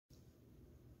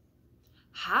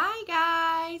Hi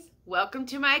guys, welcome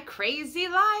to my crazy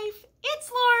life.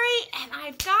 It's Lori and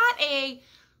I've got a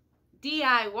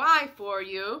DIY for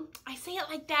you. I say it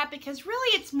like that because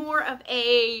really it's more of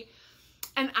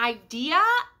an idea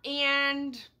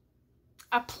and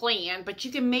a plan, but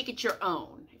you can make it your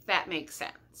own if that makes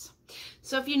sense.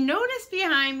 So if you notice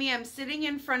behind me, I'm sitting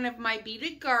in front of my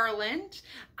beaded garland.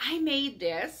 I made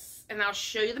this and I'll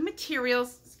show you the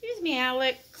materials. Excuse me,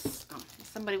 Alex. Oh,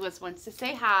 somebody wants to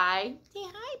say hi. Say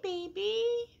hi, baby.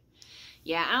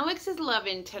 Yeah, Alex is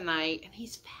loving tonight and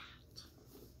he's fat.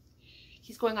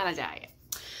 He's going on a diet.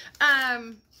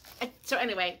 So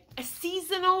anyway, a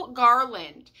seasonal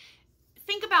garland.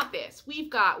 Think about this. We've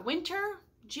got winter,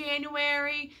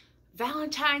 January,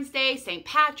 Valentine's Day, St.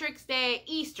 Patrick's Day,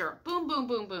 Easter. Boom, boom,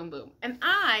 boom, boom, boom. And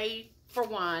I, for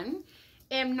one,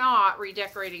 am not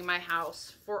redecorating my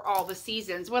house for all the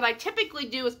seasons. What I typically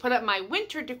do is put up my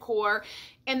winter decor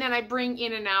and then I bring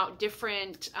in and out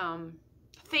different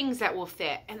things that will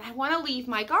fit. And I want to leave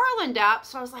my garland up.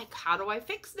 So I was like, how do I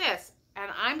fix this?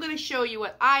 And I'm going to show you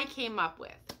what I came up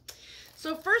with.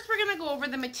 So first we're going to go over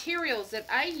the materials that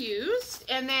I used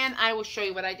and then I will show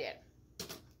you what I did.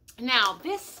 Now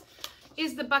this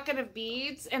is the bucket of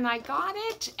beads and I got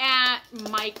it at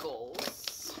Michael's.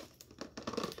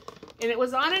 And it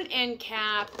was on an end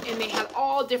cap and they had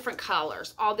all different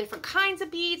colors, all different kinds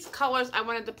of beads, colors. I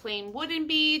wanted the plain wooden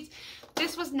beads.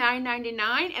 This was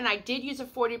 $9.99 and I did use a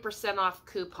 40% off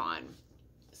coupon.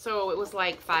 So it was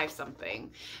like $5 something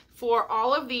for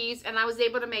all of these. And I was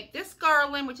able to make this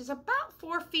garland, which is about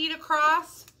 4 feet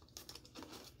across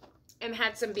and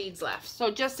had some beads left. So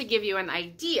just to give you an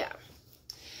idea.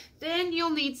 Then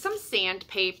you'll need some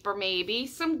sandpaper maybe,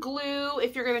 some glue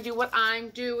if you're gonna do what I'm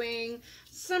doing,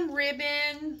 some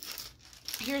ribbon.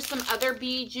 Here's some other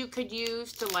beads you could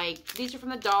use to these are from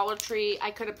the Dollar Tree.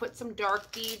 I could have put some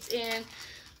dark beads in.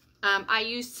 I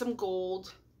used some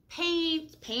gold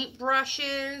paint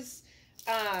brushes.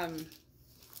 I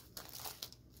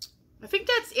think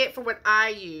that's it for what I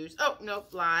use. Oh,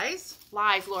 nope, lies,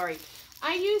 Lori.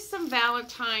 I used some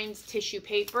Valentine's tissue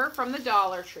paper from the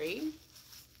Dollar Tree.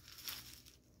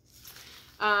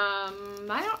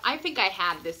 I think I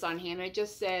had this on hand. It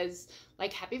just says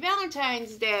like Happy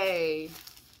Valentine's Day.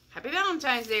 Happy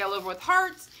Valentine's Day all over with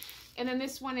hearts. And then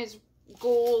this one is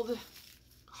gold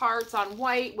hearts on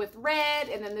white with red.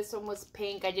 And then this one was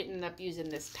pink. I didn't end up using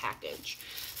this package.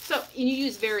 So you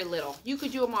use very little. You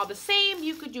could do them all the same.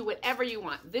 You could do whatever you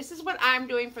want. This is what I'm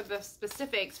doing for the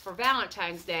specifics for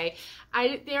Valentine's Day.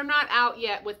 They're not out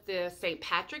yet with the St.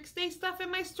 Patrick's Day stuff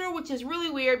in my store, which is really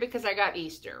weird because I got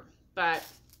Easter. But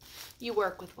you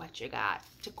work with what you got,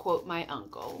 to quote my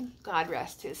uncle. God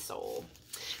rest his soul.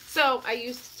 So I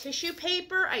used tissue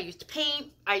paper. I used paint.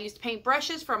 I used paint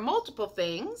brushes for multiple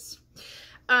things.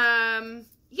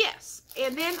 Yes.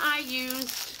 And then I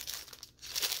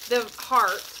used the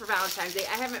hearts for Valentine's Day.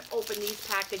 I haven't opened these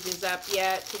packages up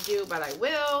yet to do, but I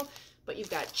will. But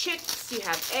you've got chicks, you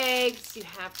have eggs, you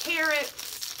have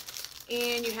carrots,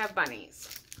 and you have bunnies.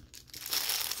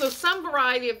 So some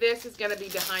variety of this is going to be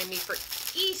behind me for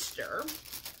Easter.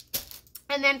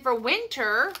 And then for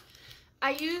winter,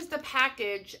 I used a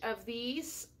package of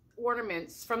these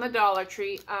ornaments from the Dollar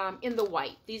Tree in the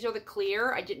white. These are the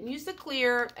clear. I didn't use the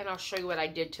clear, and I'll show you what I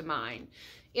did to mine.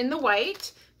 In the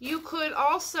white, you could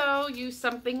also use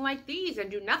something like these and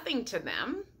do nothing to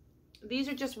them. These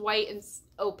are just white and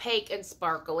opaque and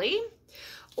sparkly.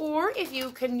 Or if you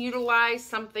can utilize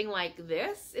something like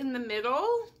this in the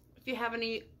middle, if you have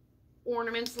any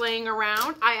ornaments laying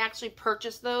around. I actually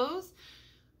purchased those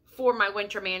for my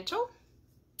winter mantle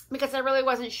because I really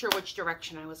wasn't sure which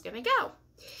direction I was going to go.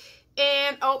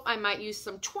 And, oh, I might use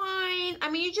some twine. I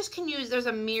mean, you just can use, there's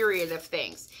a myriad of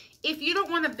things. If you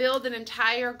don't want to build an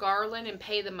entire garland and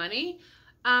pay the money,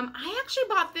 I actually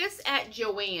bought this at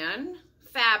Joann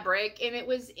Fabric, and it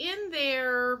was in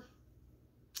their,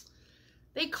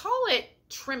 they call it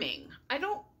trimming. I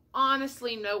don't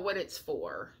honestly know what it's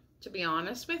for, to be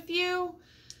honest with you.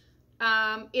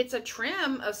 It's a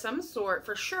trim of some sort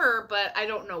for sure, but I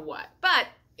don't know what. But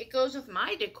it goes with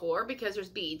my decor because there's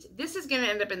beads. This is going to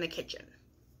end up in the kitchen.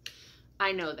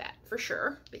 I know that for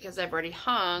sure because I've already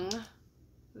hung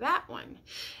that one.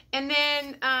 And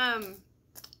then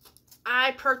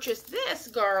I purchased this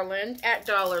garland at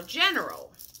Dollar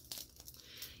General.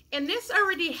 And this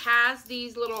already has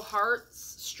these little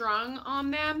hearts strung on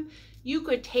them. You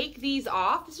could take these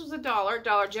off. This was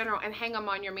Dollar General, and hang them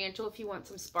on your mantle if you want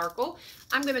some sparkle.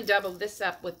 I'm going to double this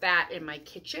up with that in my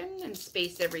kitchen and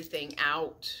space everything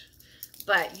out.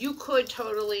 But you could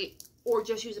totally, or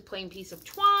just use a plain piece of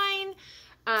twine.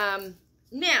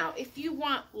 Now, if you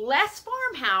want less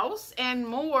farmhouse and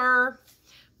more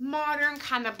modern,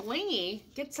 kind of blingy.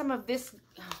 Get some of this.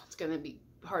 Oh, it's going to be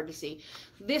hard to see.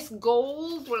 This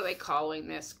gold, what are they calling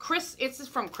this? It's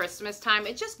from Christmas time.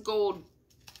 It's just gold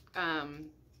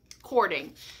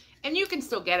cording. And you can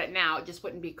still get it now. It just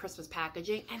wouldn't be Christmas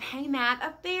packaging. And hang that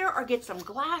up there, or get some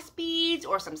glass beads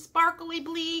or some sparkly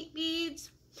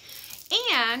beads.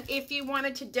 And if you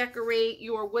wanted to decorate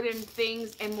your wooden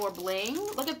things and more bling,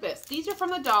 look at this. These are from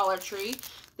the Dollar Tree.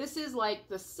 This is like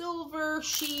the silver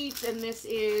sheets, and this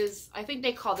is, I think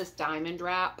they call this diamond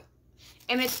wrap.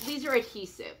 And these are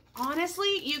adhesive.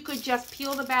 Honestly, you could just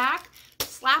peel the back,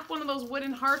 slap one of those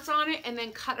wooden hearts on it, and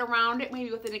then cut around it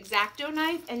maybe with an X-Acto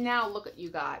knife. And now look what you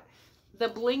got. The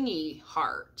blingy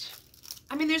heart.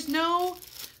 I mean, this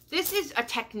is a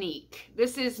technique.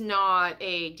 This is not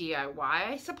a DIY,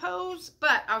 I suppose,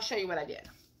 but I'll show you what I did.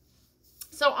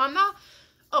 So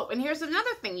oh, and here's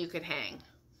another thing you could hang.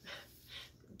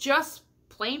 Just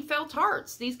plain felt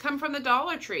hearts. These come from the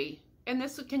Dollar Tree, and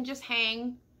this can just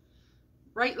hang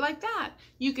right like that.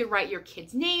 You could write your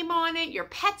kid's name on it, your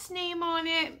pet's name on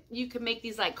it. You could make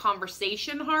these like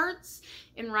conversation hearts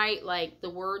and write like the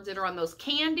words that are on those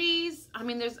candies. I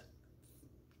mean,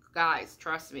 guys,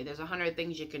 trust me, there's 100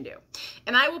 things you can do.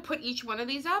 And I will put each one of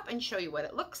these up and show you what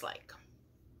it looks like.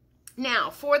 Now,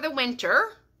 for the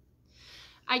winter,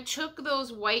 I took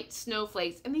those white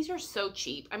snowflakes, and these are so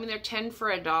cheap. I mean, they're 10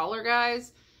 for $1,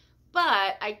 guys.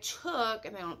 But I took,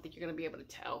 and I don't think you're going to be able to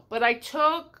tell, but I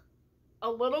took a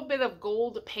little bit of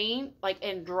gold paint,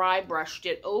 and dry brushed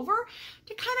it over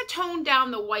to kind of tone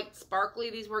down the white sparkly.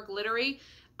 These were glittery.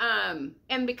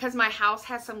 And because my house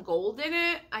has some gold in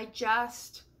it,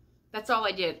 that's all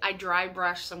I did. I dry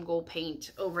brushed some gold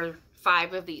paint over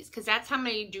 5 of these, because that's how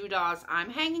many doodahs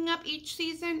I'm hanging up each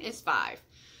season is 5.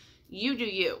 You do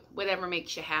you, whatever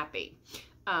makes you happy.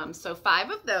 So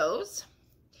 5 of those.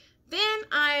 Then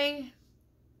I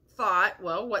thought,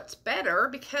 well, what's better?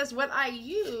 Because what I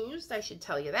used, I should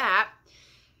tell you that,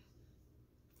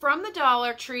 from the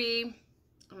Dollar Tree,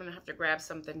 I'm going to have to grab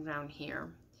something down here.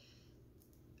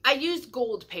 I used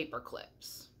gold paper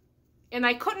clips. And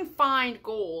I couldn't find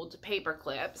gold paper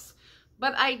clips,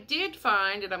 but I did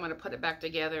find, and I'm going to put it back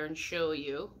together and show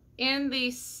you, in the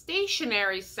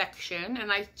stationery section,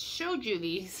 and I showed you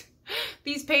these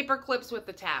paper clips with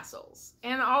the tassels.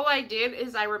 And all I did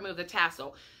is I removed the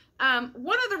tassel.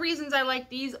 One of the reasons I like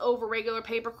these over regular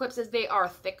paper clips is they are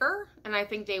thicker, and I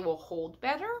think they will hold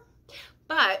better.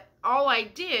 But all I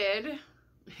did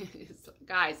is,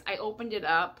 guys, I opened it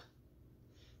up,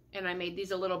 and I made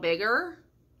these a little bigger,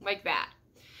 like that.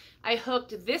 I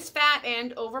hooked this fat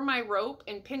end over my rope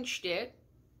and pinched it,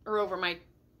 or over my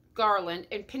garland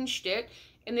and pinched it,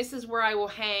 and this is where I will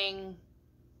hang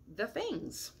the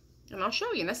things. And I'll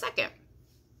show you in a second.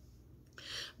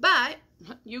 But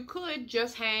you could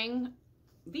just hang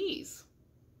these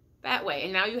that way,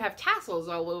 and now you have tassels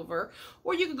all over.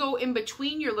 Or you could go in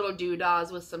between your little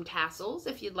doodahs with some tassels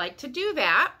if you'd like to do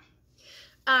that.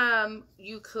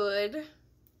 You could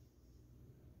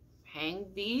hang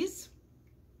these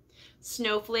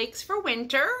snowflakes for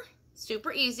winter.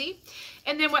 Super easy.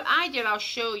 And then what I did, I'll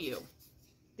show you.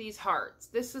 These hearts.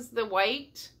 This is the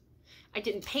white. I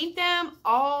didn't paint them.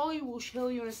 I will show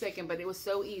you in a second, but it was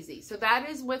so easy. So that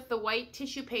is with the white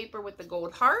tissue paper with the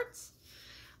gold hearts.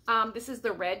 This is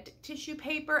the red tissue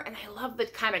paper, and I love the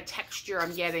kind of texture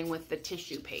I'm getting with the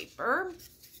tissue paper.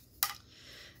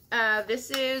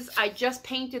 I just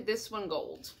painted this one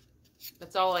gold.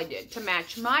 That's all I did to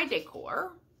match my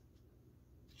decor.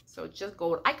 So it's just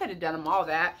gold. I could have done them all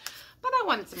that, but I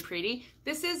wanted some pretty.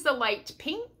 This is the light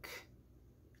pink.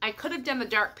 I could have done the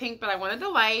dark pink, but I wanted the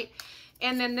light.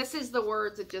 And then this is the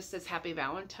words. It just says Happy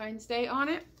Valentine's Day on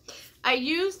it. I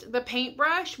used the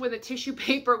paintbrush when the tissue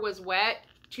paper was wet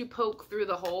to poke through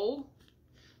the hole,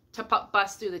 to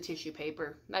bust through the tissue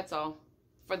paper. That's all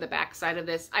for the back side of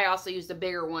this. I also used a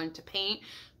bigger one to paint,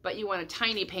 but you want a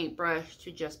tiny paintbrush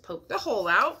to just poke the hole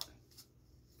out.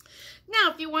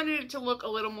 Now, if you wanted it to look a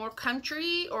little more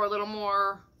country or a little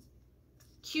more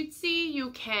cutesy,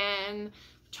 you can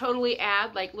totally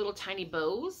add like little tiny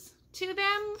bows to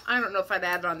them. I don't know if I'd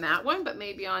add on that one, but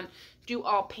maybe do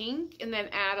all pink and then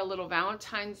add a little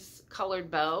Valentine's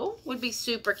colored bow would be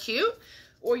super cute.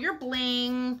 Or your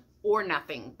bling or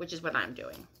nothing, which is what I'm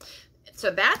doing.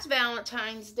 So that's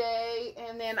Valentine's Day.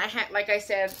 And then like I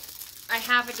said, I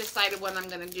haven't decided what I'm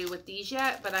going to do with these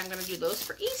yet, but I'm going to do those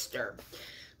for Easter.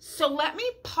 So let me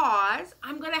pause.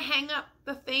 I'm going to hang up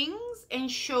the things and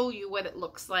show you what it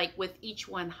looks like with each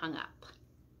one hung up.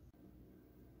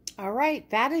 All right,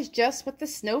 that is just with the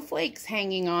snowflakes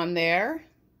hanging on there.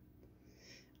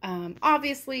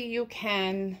 Obviously, you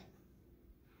can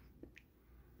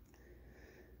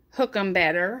hook them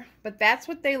better. But that's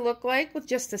what they look like with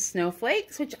just the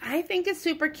snowflakes, which I think is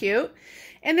super cute.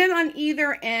 And then on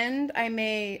either end, I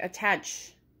may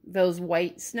attach those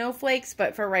white snowflakes.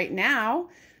 But for right now,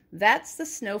 that's the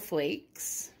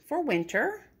snowflakes for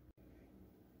winter.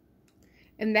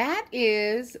 And that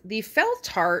is the felt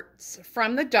hearts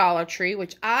from the Dollar Tree,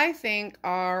 which I think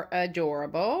are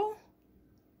adorable.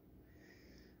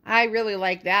 I really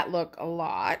like that look a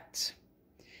lot.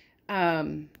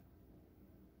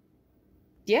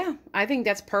 Yeah, I think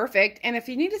that's perfect. And if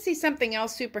you need to see something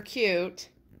else super cute,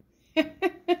 Dobby,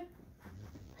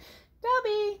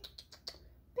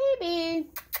 baby,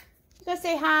 you gonna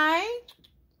say hi?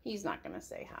 He's not gonna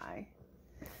say hi.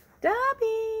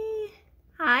 Dobby,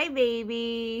 hi,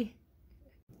 baby.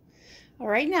 All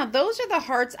right, now those are the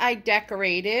hearts I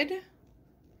decorated.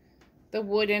 The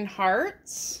wooden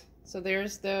hearts. So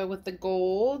there's the with the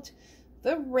gold,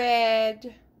 the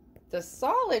red, the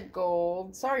solid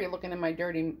gold. Sorry, you're looking at my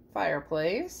dirty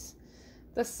fireplace.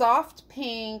 The soft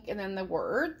pink, and then the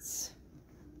words.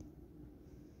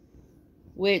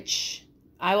 Which,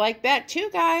 I like that too,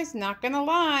 guys. Not gonna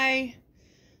lie.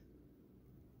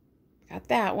 Got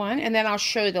that one. And then I'll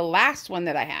show you the last one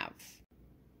that I have.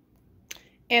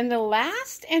 And the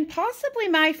last, and possibly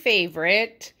my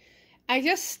favorite, I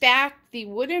just stacked the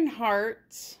wooden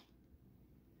hearts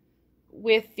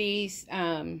with these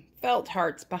felt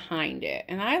hearts behind it.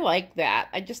 And I like that.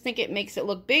 I just think it makes it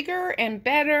look bigger and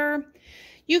better.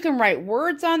 You can write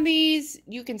words on these.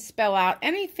 You can spell out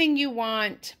anything you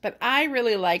want. But I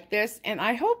really like this. And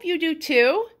I hope you do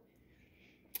too.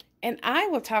 And I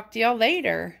will talk to y'all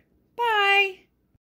later. Bye.